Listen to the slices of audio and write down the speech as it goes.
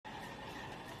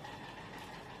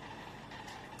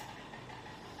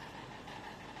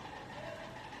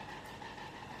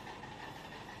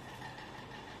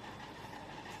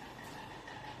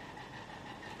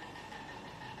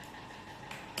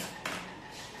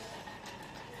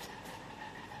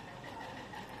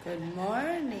Good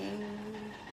morning.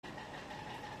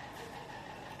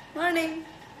 Morning.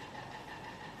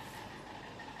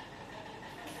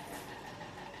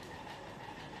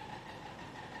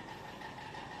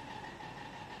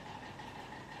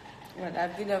 Well,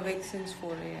 I've been awake since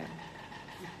 4 a.m.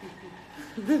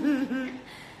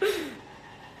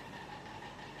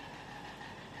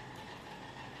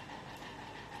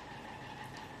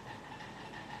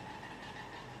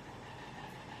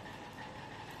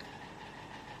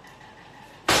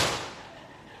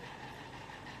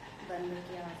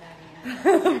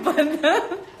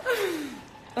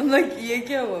 I'm like, ये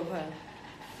क्या हुआ भाई?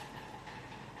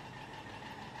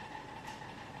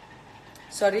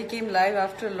 Sorry, came live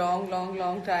after a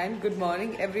long time. Good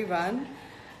morning, everyone.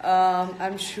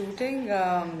 I'm shooting.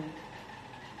 Not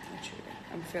shooting.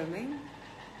 I'm filming.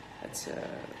 That's a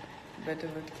better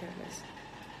word, careless.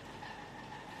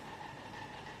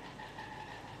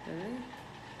 Really?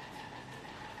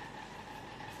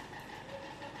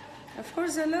 Of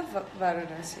course, I love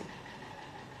Varanasi.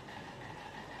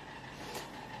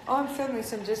 Oh, I'm filming,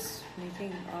 so I'm just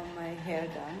making all my hair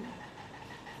done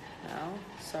now.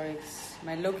 Sorry,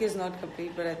 my look is not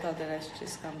complete, but I thought that I should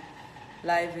just come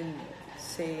live and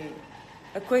say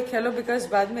a quick hello because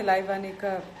बाद में live आने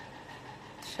का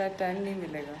शायद time नहीं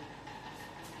मिलेगा.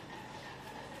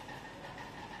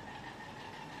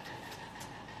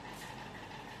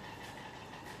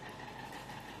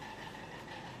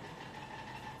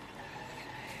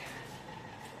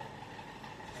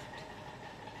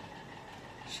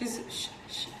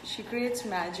 She creates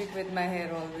magic with my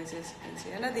hair always, as you can see.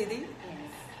 है ना दीदी?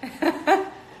 Yes.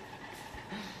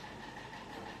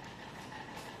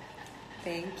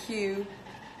 Thank you.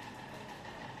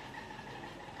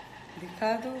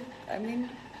 दिखा दो. I mean,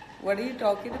 what are you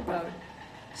talking about?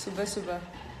 सुबह.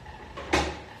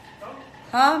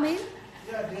 हाँ, I mean?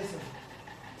 Yeah, yes, sir.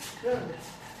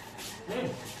 Yeah.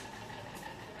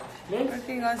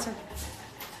 Working on some.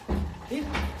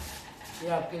 ये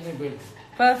आपके लिए bill.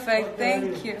 Perfect,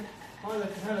 thank you.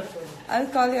 I'll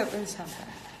call you up in some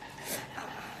time.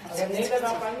 अगर नहीं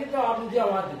लगा पाएंगे तो आप मुझे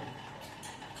आवाज दें.